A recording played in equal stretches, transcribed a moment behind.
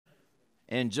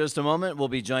In just a moment, we'll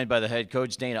be joined by the head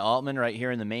coach, Dana Altman, right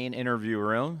here in the main interview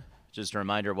room. Just a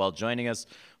reminder, while joining us,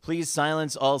 please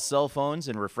silence all cell phones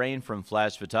and refrain from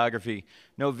flash photography.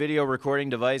 No video recording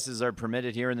devices are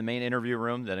permitted here in the main interview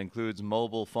room. That includes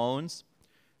mobile phones.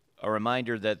 A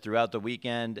reminder that throughout the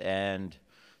weekend and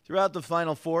throughout the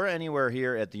Final Four, anywhere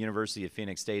here at the University of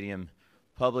Phoenix Stadium,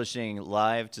 publishing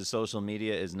live to social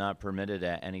media is not permitted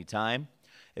at any time.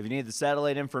 If you need the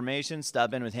satellite information,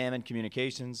 stop in with Hammond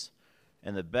Communications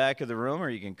in the back of the room,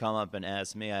 or you can come up and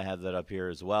ask me. I have that up here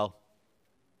as well.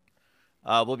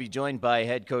 We'll be joined by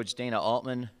head coach Dana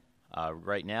Altman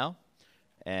right now,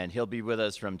 and he'll be with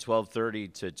us from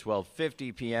 12:30 to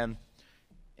 12:50 p.m.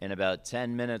 In about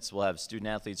 10 minutes, we'll have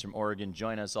student-athletes from Oregon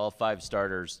join us. All 5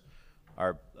 starters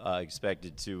are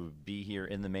expected to be here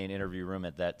in the main interview room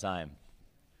at that time.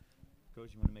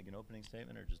 Coach, you want to make an opening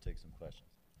statement or just take some questions?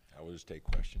 I will just take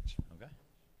questions. Okay.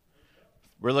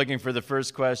 We're looking for the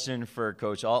first question for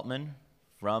Coach Altman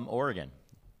from Oregon.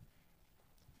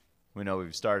 We know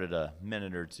we've started a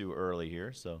minute or two early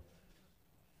here, so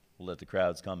we'll let the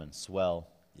crowds come and swell.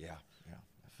 Yeah.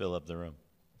 Fill up the room.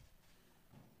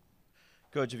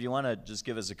 Coach, if you want to just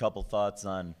give us a couple thoughts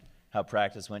on how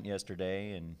practice went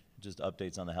yesterday and just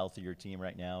updates on the health of your team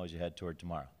right now as you head toward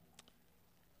tomorrow.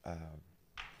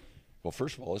 Well,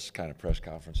 first of all, this is the kind of press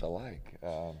conference I like.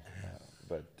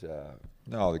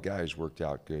 No, the guys worked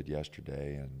out good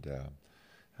yesterday, and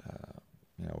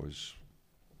it was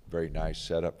very nice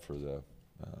setup for the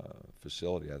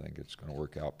facility. I think it's going to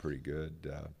work out pretty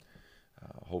good.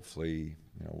 Hopefully,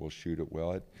 we'll shoot it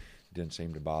well. It didn't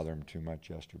seem to bother him too much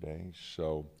yesterday.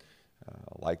 So,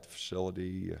 like the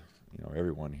facility,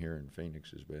 everyone here in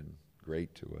Phoenix has been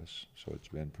great to us. So it's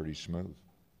been pretty smooth.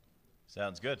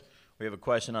 Sounds good. We have a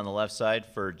question on the left side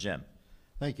for Jim.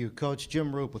 Thank you. Coach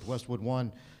Jim Roop with Westwood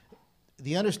One.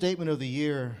 The understatement of the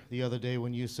year the other day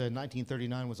when you said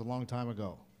 1939 was a long time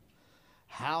ago.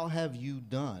 How have you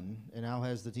done, and how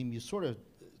has the team, you sort of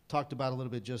talked about a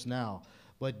little bit just now,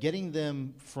 but getting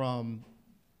them from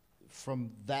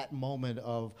that moment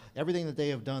of everything that they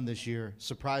have done this year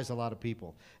surprised a lot of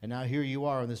people. And now here you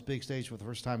are on this big stage for the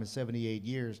first time in 78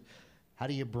 years. How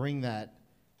do you bring that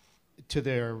to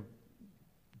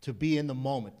be in the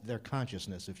moment, their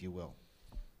consciousness, if you will?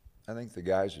 I think the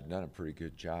guys have done a pretty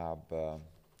good job.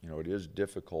 It is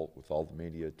difficult with all the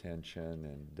media attention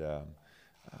and the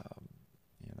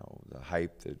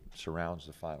hype that surrounds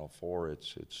the Final Four.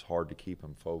 It's hard to keep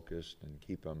them focused and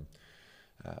keep them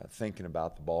thinking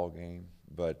about the ball game.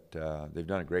 But they've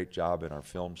done a great job in our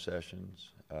film sessions.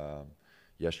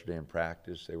 Yesterday in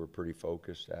practice, they were pretty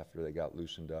focused after they got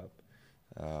loosened up.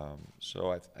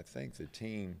 So I think the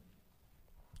team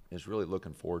is really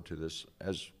looking forward to this.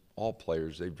 As all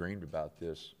players, they've dreamed about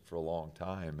this for a long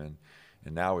time, and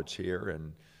now it's here.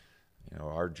 And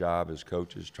our job as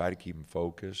coaches, try to keep them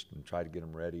focused and try to get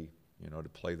them ready, to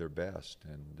play their best.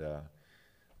 And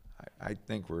I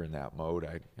think we're in that mode.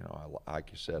 Like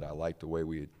you said, I like the way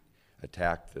we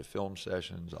attacked the film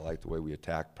sessions. I like the way we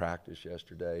attacked practice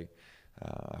yesterday.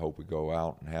 I hope we go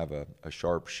out and have a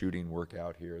sharp shooting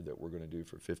workout here that we're going to do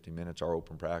for 50 minutes. Our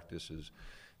open practice is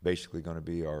basically going to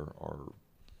be our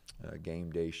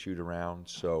game day shoot-around.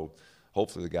 So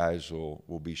hopefully the guys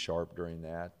will be sharp during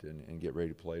that and get ready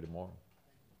to play tomorrow.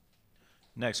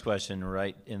 Next question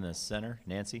right in the center.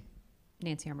 Nancy?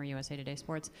 Nancy Armour, USA Today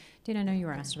Sports. Dana, I know you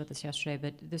were asked about this yesterday,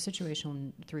 but the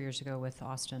situation 3 years ago with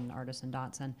Austin, Artis, and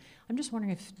Dotson, I'm just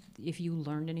wondering if you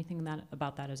learned anything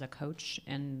about that as a coach,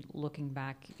 and looking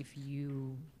back,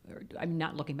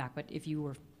 not looking back, but if you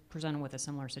were presented with a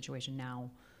similar situation now,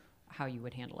 how you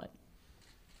would handle it.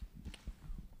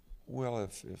 Well,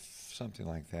 if something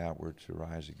like that were to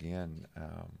rise again,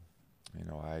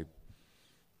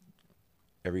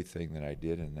 everything that I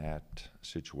did in that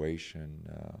situation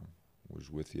was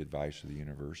with the advice of the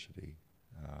university.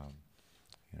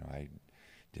 I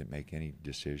didn't make any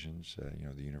decisions.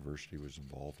 The university was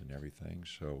involved in everything.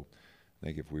 So I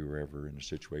think if we were ever in a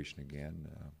situation again,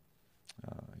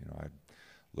 I'd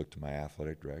look to my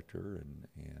athletic director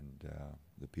and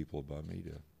the people above me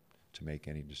to make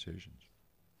any decisions.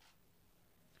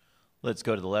 Let's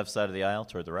go to the left side of the aisle,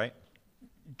 toward the right.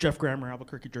 Jeff Grammer,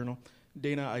 Albuquerque Journal.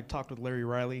 Dana, I talked with Larry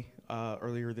Riley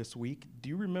earlier this week. Do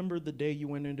you remember the day you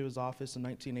went into his office in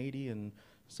 1980 and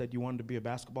said you wanted to be a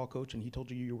basketball coach, and he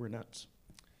told you were nuts?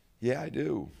 Yeah, I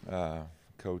do.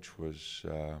 Coach was,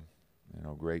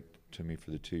 great to me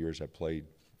for the 2 years I played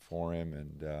for him,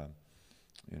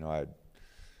 and I had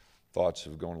thoughts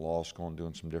of going to law school and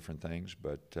doing some different things,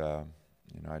 but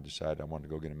I decided I wanted to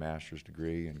go get a master's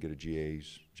degree and get a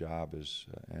GA's job,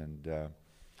 and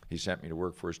he sent me to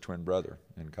work for his twin brother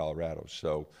in Colorado.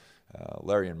 So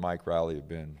Larry and Mike Riley have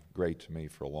been great to me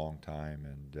for a long time,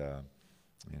 and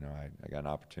I got an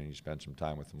opportunity to spend some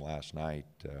time with them last night.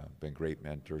 Been great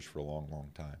mentors for a long,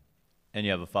 long time. And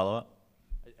you have a follow-up?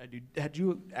 I do. Had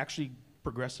you actually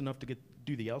progressed enough to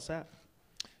do the LSAT?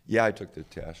 Yeah, I took the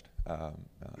test.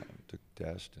 Took the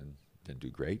test and didn't do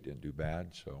great, didn't do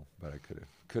bad. So, but I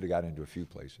could have got into a few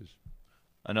places.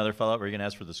 Another follow-up? Were you going to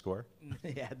ask for the score?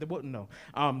 Yeah, no.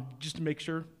 Just to make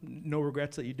sure, no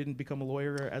regrets that you didn't become a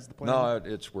lawyer as the plan? No,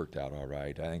 it's worked out all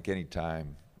right. I think any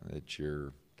time that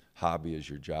your hobby is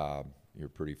your job, you're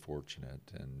pretty fortunate.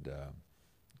 And,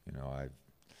 I've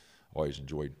always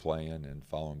enjoyed playing and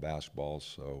following basketball.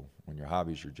 So when your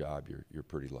hobby's your job, you're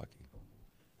pretty lucky.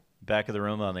 Back of the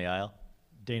room on the aisle.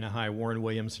 Dana, hi. Warren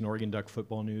Williamson, Oregon Duck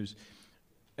Football News.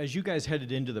 As you guys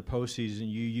headed into the postseason,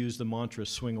 you used the mantra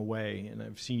 "swing away," and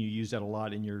I've seen you use that a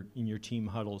lot in your team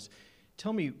huddles.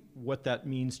 Tell me what that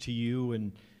means to you,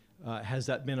 and has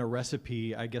that been a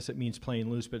recipe? I guess it means playing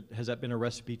loose, but has that been a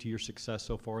recipe to your success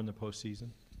so far in the postseason?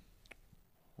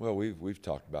 Well, we've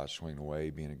talked about swing away,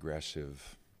 being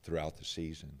aggressive throughout the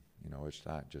season. It's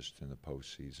not just in the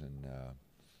postseason.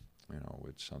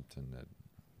 It's something that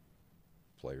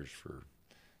players for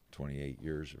 28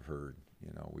 years have heard.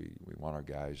 We want our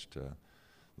guys to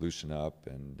loosen up,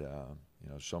 and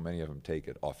so many of them take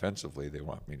it offensively. They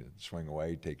want me to swing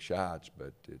away, take shots,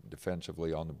 but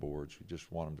defensively on the boards, we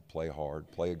just want them to play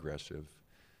hard, play aggressive,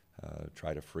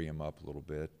 try to free them up a little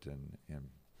bit, and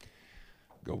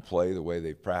go play the way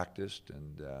they've practiced.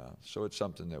 And so it's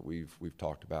something that we've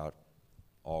talked about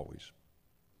always.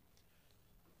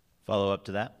 Follow up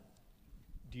to that?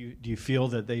 Do you feel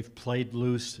that they've played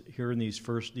loose here in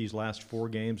these last 4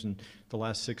 games and the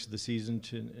last 6 of the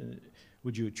season?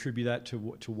 Would you attribute that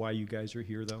to why you guys are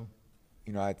here, though?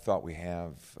 I thought we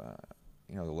have,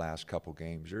 the last couple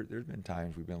games. There's been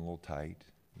times we've been a little tight.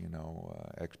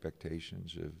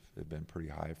 Expectations have been pretty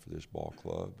high for this ball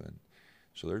club, and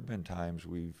so there's been times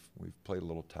we've played a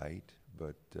little tight.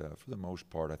 But for the most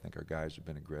part, I think our guys have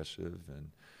been aggressive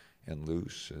and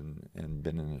loose and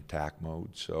been in attack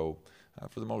mode. So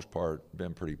for the most part,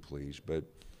 been pretty pleased. But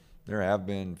there have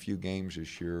been a few games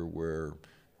this year where,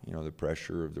 the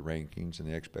pressure of the rankings and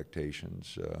the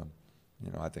expectations,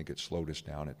 I think it slowed us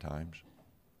down at times.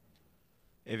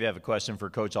 If you have a question for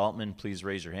Coach Altman, please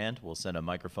raise your hand. We'll send a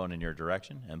microphone in your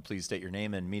direction. And please state your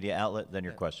name and media outlet, then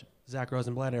your question. Zach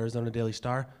Rosenblatt, Arizona Daily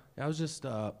Star. I was just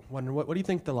wondering, what do you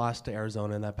think the loss to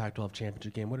Arizona in that Pac-12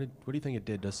 championship game, what do you think it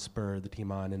did to spur the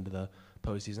team on into the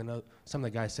postseason? I know some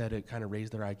of the guys said it kind of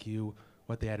raised their IQ,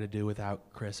 what they had to do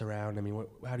without Chris around. I mean,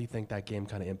 how do you think that game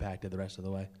kind of impacted the rest of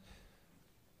the way?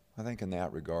 I think in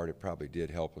that regard, it probably did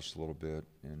help us a little bit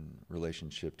in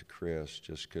relationship to Chris,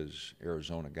 just because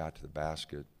Arizona got to the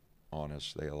basket on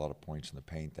us. They had a lot of points in the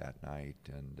paint that night,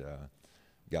 and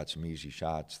got some easy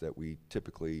shots that we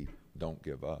typically don't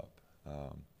give up.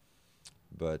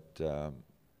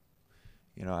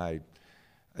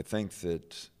 I think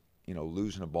that,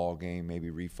 losing a ball game maybe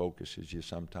refocuses you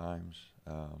sometimes.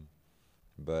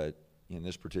 But in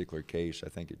this particular case, I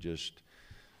think it just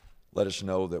let us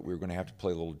know that we were going to have to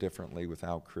play a little differently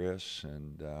without Chris.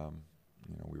 And,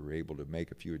 we were able to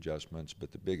make a few adjustments.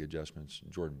 But the big adjustments,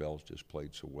 Jordan Bell's just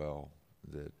played so well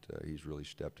that he's really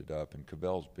stepped it up. And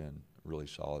Cavell's been really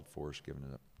solid for us,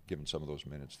 given some of those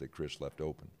minutes that Chris left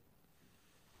open.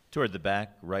 Toward the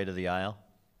back, right of the aisle.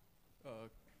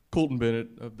 Colton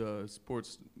Bennett of the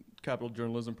Sports Capital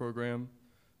Journalism Program.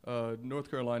 North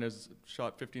Carolina's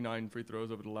shot 59 free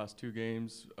throws over the last 2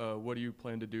 games. What do you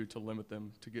plan to do to limit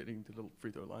them to getting to the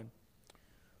free throw line?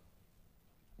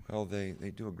 Well, they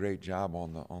do a great job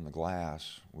on the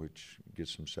glass, which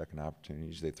gets some second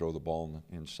opportunities. They throw the ball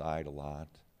inside a lot,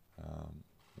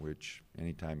 which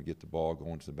anytime you get the ball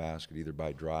going to the basket, either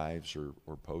by drives or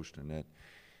posting it,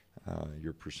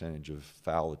 your percentage of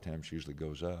foul attempts usually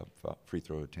goes up, free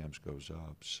throw attempts goes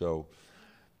up. So,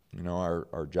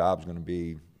 our job's going to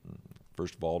be,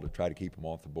 first of all, to try to keep them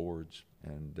off the boards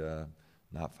and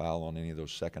not foul on any of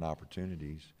those second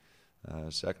opportunities.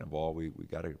 Second of all, we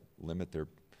got to limit their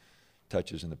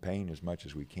touches in the paint as much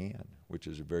as we can, which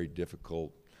is a very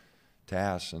difficult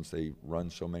task since they run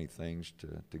so many things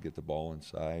to get the ball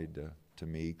inside to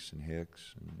Meeks and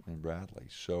Hicks and Bradley.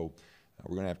 So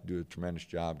we're going to have to do a tremendous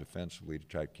job defensively to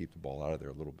try to keep the ball out of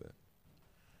there a little bit.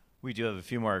 We do have a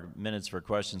few more minutes for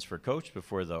questions for Coach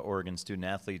before the Oregon student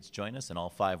athletes join us, and all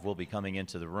 5 will be coming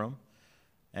into the room.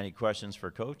 Any questions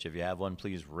for Coach? If you have one,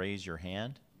 please raise your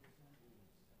hand.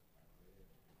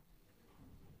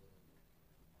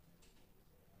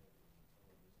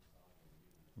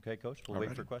 Okay, Coach, we'll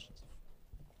wait for questions.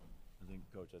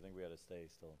 Coach, I think we got to stay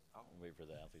still and wait for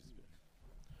the athletes to be.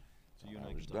 So you and I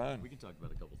I was can talk. done. We can talk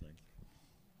about a couple things.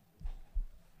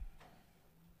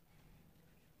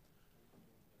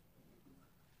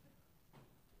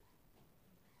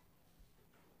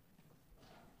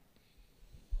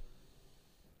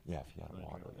 Yeah, if you got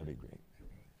water, that'd be great.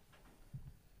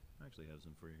 I actually have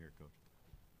some for you here, Coach.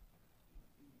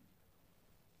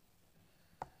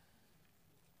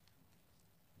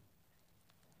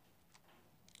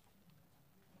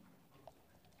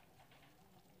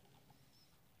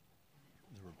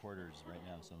 The reporters right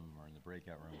now, some of them are in the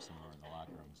breakout rooms, some are in the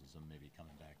locker rooms, and some may be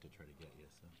coming back to try to get you.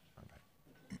 So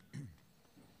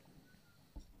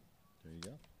there you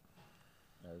go.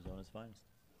 Arizona's finest.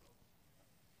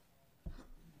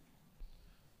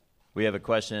 We have a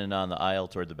question on the aisle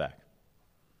toward the back.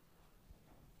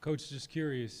 Coach, just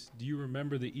curious, do you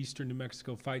remember the Eastern New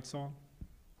Mexico fight song?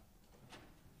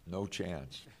 No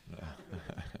chance.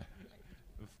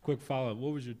 Quick follow-up,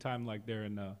 what was your time like there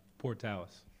in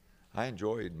Portales? I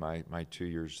enjoyed my 2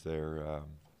 years there.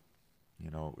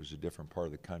 You know, it was a different part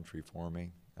of the country for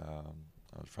me. I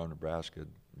was from Nebraska,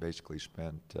 basically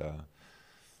spent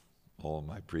all of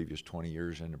my previous 20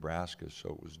 years in Nebraska, so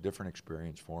it was a different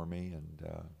experience for me, and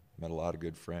met a lot of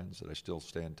good friends that I still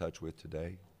stay in touch with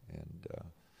today, and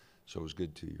so it was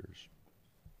good 2 years.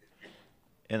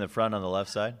 In the front on the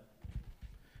left side.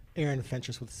 Aaron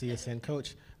Fentress with CSN.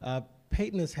 Coach,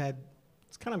 Peyton has had,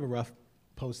 it's kind of a rough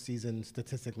postseason,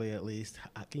 statistically at least.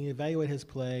 Can you evaluate his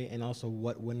play and also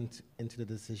what went into the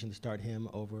decision to start him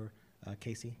over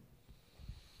Casey?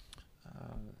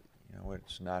 You know,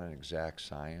 it's not an exact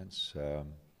science.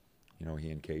 You know, he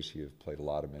and Casey have played a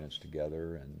lot of minutes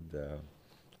together, and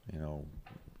you know,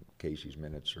 Casey's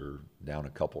minutes are down a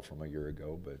couple from a year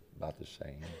ago, but about the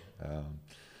same.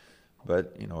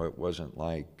 But, you know, it wasn't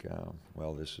like,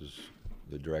 well, this is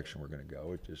the direction we're going to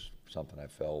go. It's just something I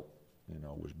felt, you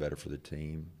know, was better for the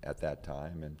team at that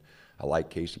time. And I like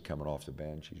Casey coming off the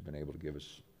bench. He's been able to give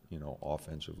us, you know,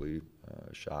 offensively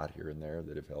a shot here and there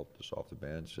that have helped us off the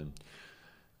bench and,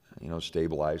 you know,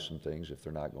 stabilize some things if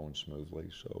they're not going smoothly.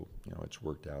 So, you know, it's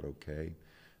worked out okay.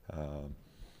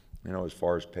 You know, as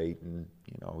far as Peyton,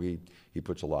 you know, he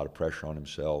puts a lot of pressure on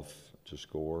himself to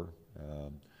score.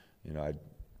 You know, I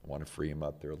want to free him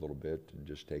up there a little bit and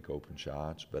just take open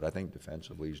shots. But I think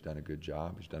defensively he's done a good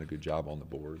job. He's done a good job on the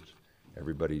boards.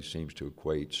 Everybody seems to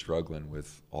equate struggling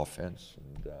with offense,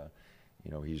 and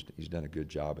you know, he's done a good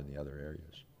job in the other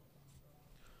areas.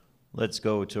 Let's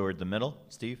go toward the middle.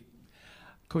 Steve?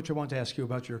 Coach, I want to ask you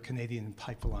about your Canadian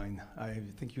pipeline. I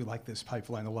think you like this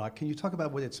pipeline a lot. Can you talk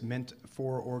about what it's meant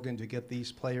for Oregon to get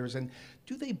these players? And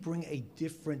do they bring a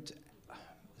different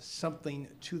something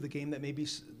to the game that maybe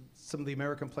some of the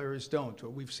American players don't?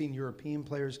 We've seen European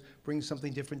players bring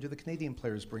something different. Do the Canadian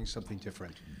players bring something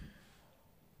different?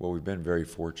 Well, we've been very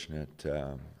fortunate.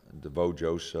 DeVoe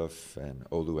Joseph and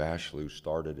Olu Ashlew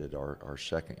started at our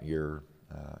second year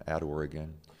at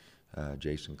Oregon.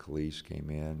 Jason Calise came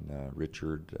in,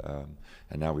 Richard,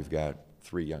 and now we've got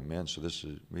 3 young men. So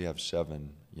we have 7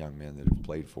 young men that have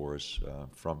played for us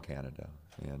from Canada,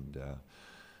 and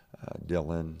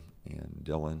Dylan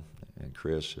and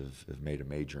Chris have made a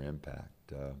major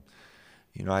impact.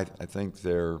 You know, I think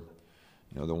they're,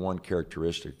 you know, the one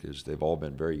characteristic is they've all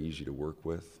been very easy to work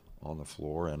with on the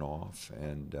floor and off,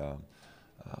 and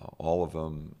all of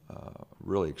them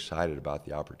really excited about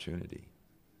the opportunity.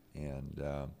 And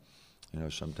you know,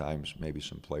 sometimes maybe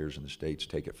some players in the States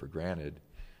take it for granted,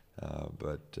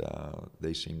 but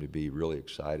they seem to be really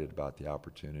excited about the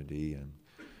opportunity, and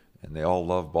they all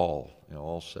love ball. You know,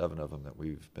 all 7 of them that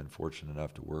we've been fortunate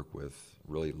enough to work with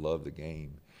really love the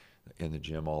game, in the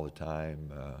gym all the time,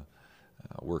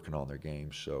 working on their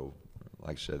game. So,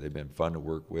 like I said, they've been fun to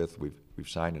work with. We've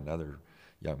signed another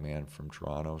young man from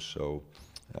Toronto, so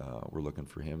we're looking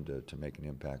for him to make an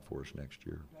impact for us next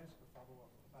year.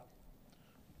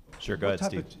 Sure, go ahead,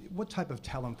 Steve. What type of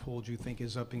talent pool do you think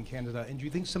is up in Canada? And do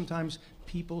you think sometimes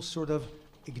people sort of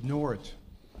ignore it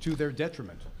to their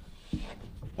detriment?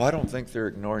 Well, I don't think they're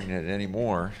ignoring it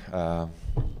anymore.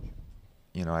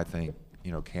 You know, I think,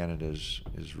 you know, Canada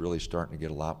is really starting to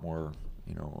get a lot more,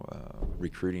 you know,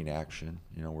 recruiting action.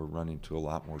 You know, we're running to a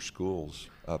lot more schools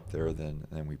up there than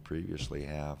we previously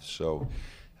have. So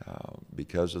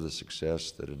because of the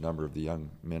success that a number of the young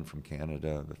men from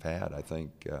Canada have had, I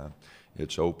think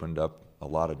it's opened up a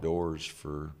lot of doors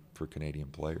for Canadian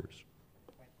players.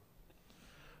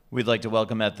 We'd like to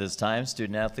welcome at this time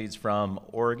student athletes from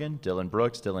Oregon, Dylan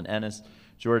Brooks, Dylan Ennis,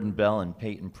 Jordan Bell, and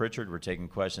Peyton Pritchard. We're taking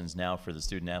questions now for the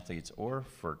student athletes or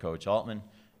for Coach Altman.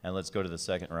 And let's go to the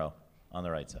second row on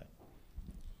the right side.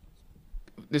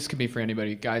 This could be for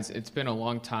anybody. Guys, it's been a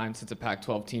long time since a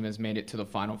Pac-12 team has made it to the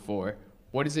Final Four.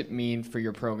 what does it mean for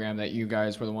your program that you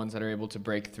guys were the ones that are able to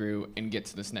break through and get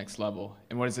to this next level?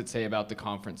 And what does it say about the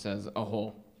conference as a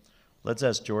whole? Let's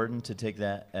ask Jordan to take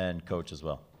that, and Coach as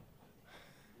well.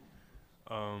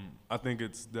 I think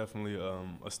it's definitely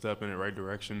a step in the right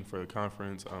direction for the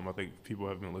conference. I think people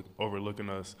have been overlooking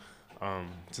us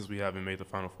since we haven't made the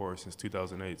Final Four since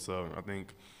 2008. So I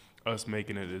think us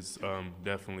making it is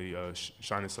definitely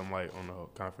shining some light on the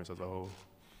conference as a whole.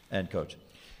 And Coach.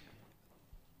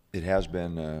 It has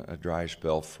been a dry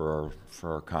spell for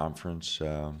our conference.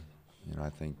 I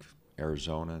think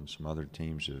Arizona and some other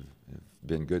teams have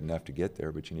been good enough to get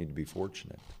there, but you need to be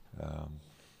fortunate.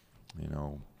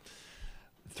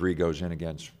 3 goes in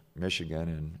against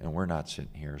Michigan, and we're not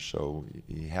sitting here, so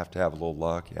you have to have a little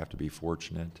luck. You have to be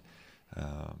fortunate.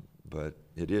 But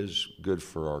it is good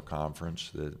for our conference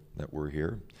that we're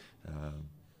here.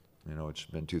 It's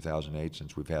been 2008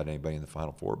 since we've had anybody in the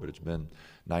Final Four, but it's been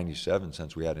 97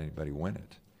 since we had anybody win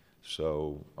it.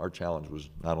 So our challenge was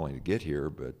not only to get here,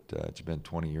 but it's been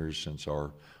 20 years since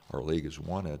our league has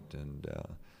won it, and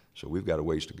so we've got a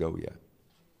ways to go yet.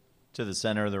 To the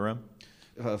center of the room.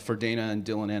 For Dana and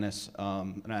Dylan Ennis,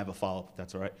 and I have a follow-up, if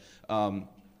that's all right.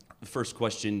 The first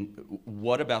question,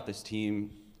 what about this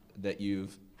team that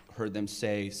you've heard them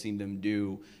say, seen them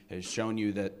do, has shown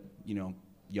you that,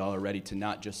 y'all are ready to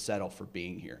not just settle for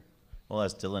being here? We'll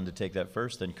ask Dylan to take that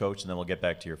first, then Coach, and then we'll get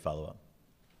back to your follow-up.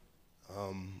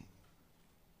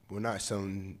 We're not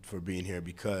settling for being here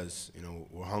because,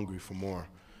 we're hungry for more.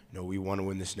 We want to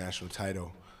win this national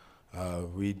title.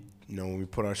 When we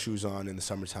put our shoes on in the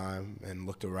summertime and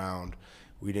looked around,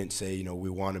 we didn't say, we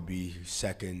want to be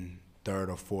second, third,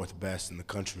 or fourth best in the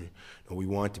country. We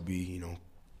want to be,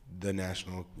 the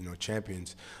national,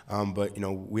 champions. But,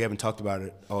 we haven't talked about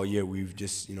it all year. We've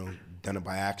just, done it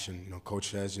by action. Coach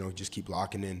says, just keep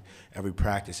locking in every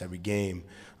practice, every game.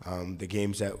 The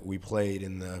games that we played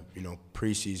in the,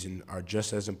 preseason are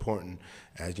just as important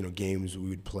as, games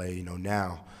we would play,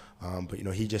 now. But,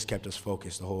 he just kept us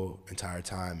focused the whole entire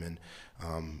time. And,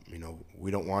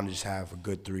 we don't want to just have a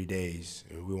good 3 days.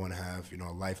 We want to have,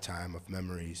 a lifetime of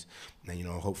memories. And,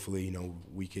 hopefully,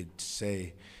 we could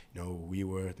say, we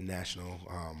were the national,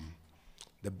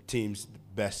 the team's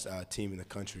best team in the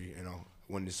country,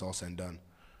 when it's all said and done.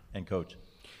 And Coach.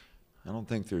 I don't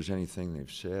think there's anything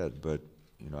they've said, but,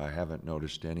 I haven't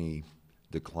noticed any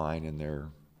decline in their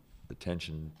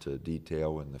attention to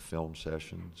detail in the film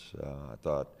sessions. I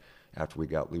thought after we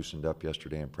got loosened up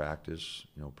yesterday in practice,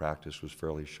 practice was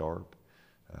fairly sharp.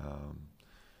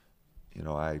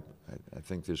 I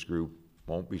think this group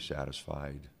won't be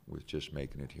satisfied with just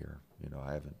making it here.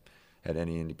 I haven't had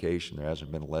any indication. There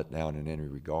hasn't been a letdown in any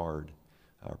regard.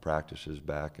 Our practices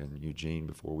back in Eugene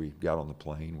before we got on the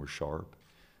plane were sharp.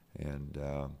 And,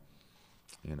 I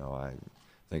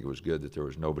think it was good that there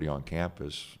was nobody on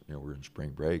campus. We're in spring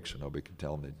break, so nobody could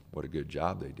tell them what a good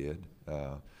job they did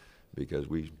because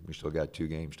we still got 2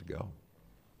 games to go.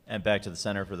 And back to the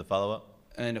center for the follow-up.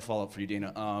 And a follow-up for you,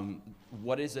 Dana.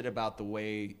 What is it about the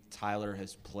way Tyler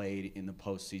has played in the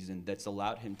postseason that's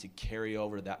allowed him to carry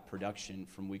over that production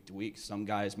from week to week? Some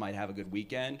guys might have a good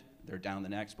weekend, they're down the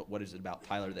next, but what is it about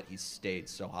Tyler that he's stayed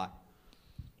so high?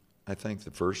 I think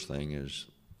the first thing is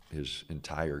his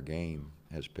entire game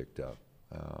has picked up.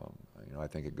 I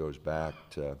think it goes back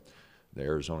to the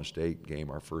Arizona State game,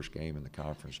 our first game in the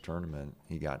conference tournament.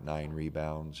 He got 9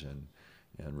 rebounds and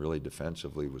really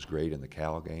defensively was great in the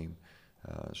Cal game.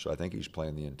 So I think he's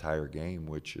playing the entire game,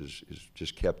 which is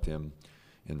just kept him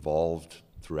involved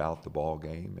throughout the ball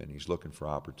game, and he's looking for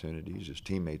opportunities. His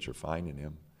teammates are finding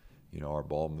him. Our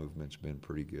ball movement's been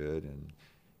pretty good, and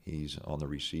he's on the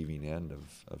receiving end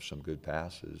of some good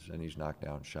passes, and he's knocked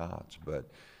down shots.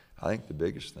 But I think the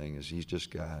biggest thing is he's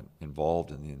just got involved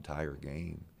in the entire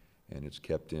game, and it's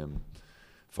kept him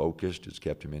focused. It's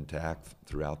kept him intact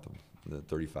throughout the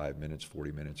 35 minutes,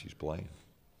 40 minutes he's playing.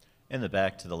 In the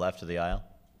back to the left of the aisle.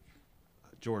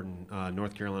 Jordan,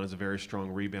 North Carolina is a very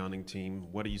strong rebounding team.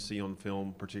 What do you see on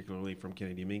film, particularly from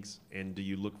Kennedy Meeks, and do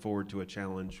you look forward to a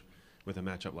challenge with a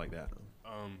matchup like that?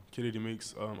 Kennedy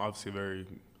Meeks, obviously a very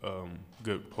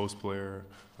good post player,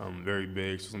 very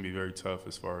big, so it's going to be very tough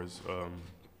as far as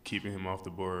keeping him off the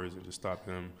boards and just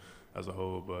stopping him as a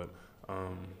whole. But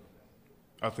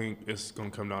I think it's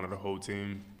going to come down to the whole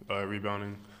team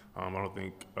rebounding. I don't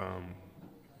think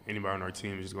anybody on our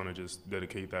team is going to just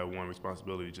dedicate that one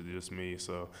responsibility to just me.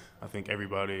 So I think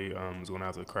everybody is going to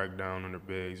have to crack down on their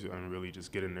bigs and really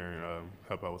just get in there and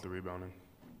help out with the rebounding.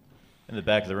 In the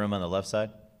back of the room on the left side.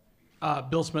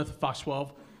 Bill Smith, Fox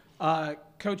 12.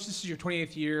 Coach, this is your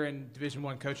 28th year in Division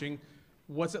I coaching.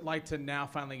 What's it like to now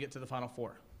finally get to the Final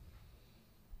Four?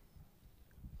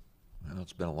 Well,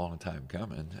 it's been a long time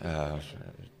coming.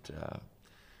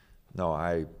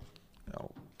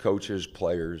 Coaches,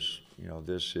 players,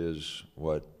 this is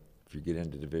what, if you get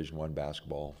into Division I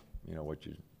basketball, what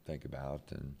you think about,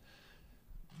 and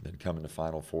been coming to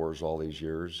Final Fours all these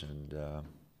years, and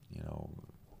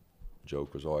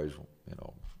joke was always,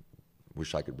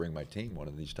 wish I could bring my team one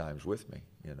of these times with me,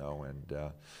 and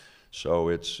so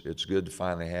it's good to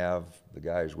finally have the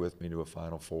guys with me to a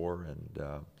Final Four, and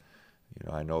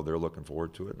I know they're looking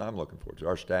forward to it, and I'm looking forward to it.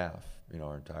 Our staff,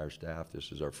 our entire staff,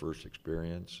 this is our first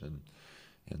experience,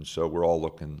 and so we're all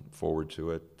looking forward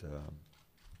to it.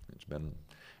 It's been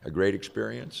a great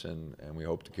experience, and we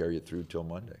hope to carry it through till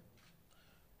Monday.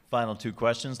 Final two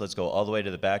questions. Let's go all the way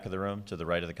to the back of the room, to the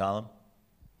right of the column.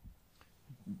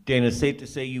 Dana, it's safe to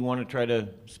say you want to try to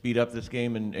speed up this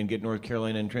game and get North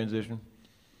Carolina in transition?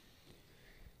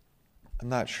 I'm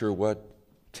not sure what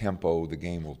tempo the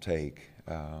game will take.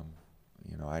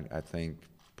 I think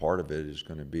part of it is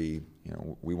going to be,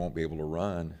 we won't be able to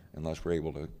run unless we're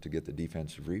able to get the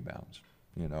defensive rebounds.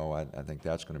 I think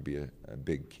that's going to be a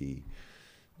big key.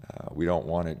 We don't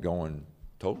want it going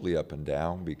totally up and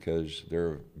down because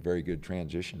they're a very good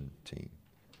transition team,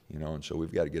 and so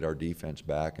we've got to get our defense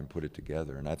back and put it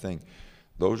together. And I think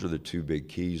those are the two big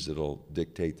keys that'll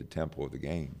dictate the tempo of the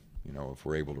game. If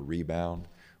we're able to rebound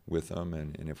with them,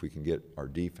 and if we can get our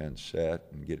defense set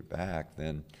and get it back,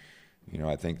 then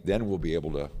I think then we'll be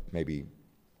able to maybe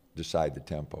decide the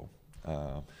tempo.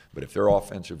 But if they're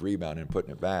offensive rebounding and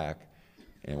putting it back,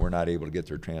 and we're not able to get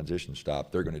their transition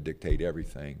stopped, they're going to dictate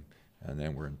everything, and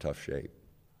then we're in tough shape.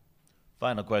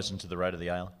 Final question to the right of the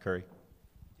aisle, Curry.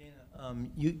 Dana,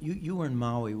 you were in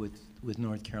Maui with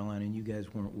North Carolina, and you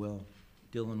guys weren't well.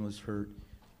 Dylan was hurt.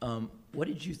 What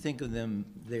did you think of them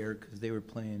there? Because they were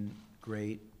playing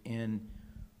great. And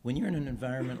when you're in an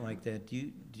environment like that,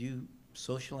 do you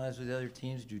socialize with other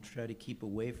teams? Do you try to keep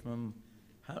away from them?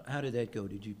 How did that go?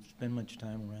 Did you spend much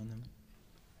time around them?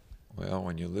 Well,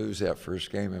 when you lose that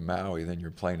first game in Maui, then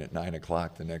you're playing at 9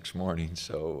 o'clock the next morning,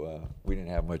 so we didn't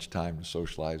have much time to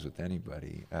socialize with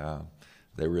anybody.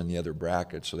 They were in the other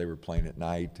bracket, so they were playing at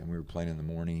night, and we were playing in the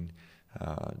morning.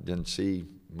 Didn't see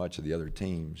much of the other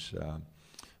teams.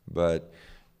 But,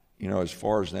 as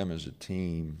far as them as a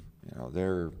team,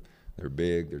 they're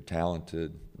big, they're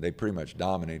talented. They pretty much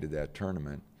dominated that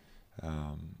tournament.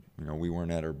 We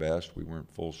weren't at our best. We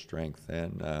weren't full strength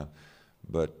then.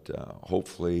 But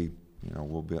hopefully,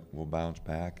 we'll bounce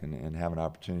back and have an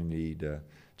opportunity to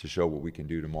show what we can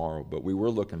do tomorrow. But we were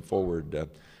looking forward to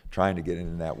trying to get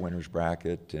into that winner's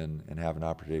bracket and have an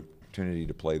opportunity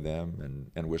to play them.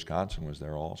 And Wisconsin was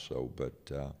there also,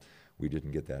 but we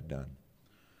didn't get that done.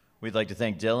 We'd like to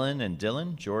thank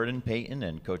Dylan, Jordan, Peyton,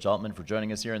 and Coach Altman for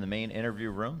joining us here in the main interview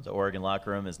room. The Oregon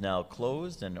locker room is now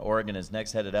closed, and Oregon is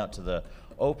next headed out to the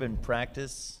open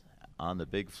practice on the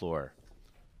big floor.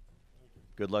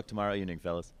 Good luck tomorrow evening,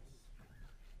 fellas.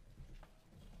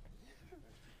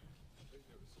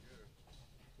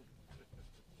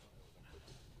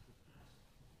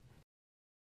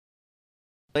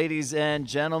 Ladies and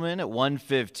gentlemen, at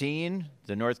 1:15,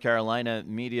 the North Carolina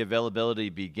media availability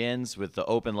begins with the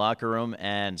open locker room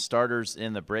and starters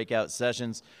in the breakout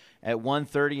sessions. At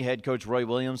 1:30, head coach Roy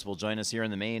Williams will join us here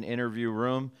in the main interview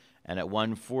room. And at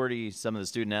 1:40, some of the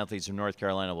student athletes from North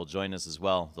Carolina will join us as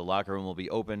well. The locker room will be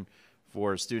open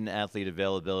for student athlete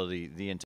availability the entire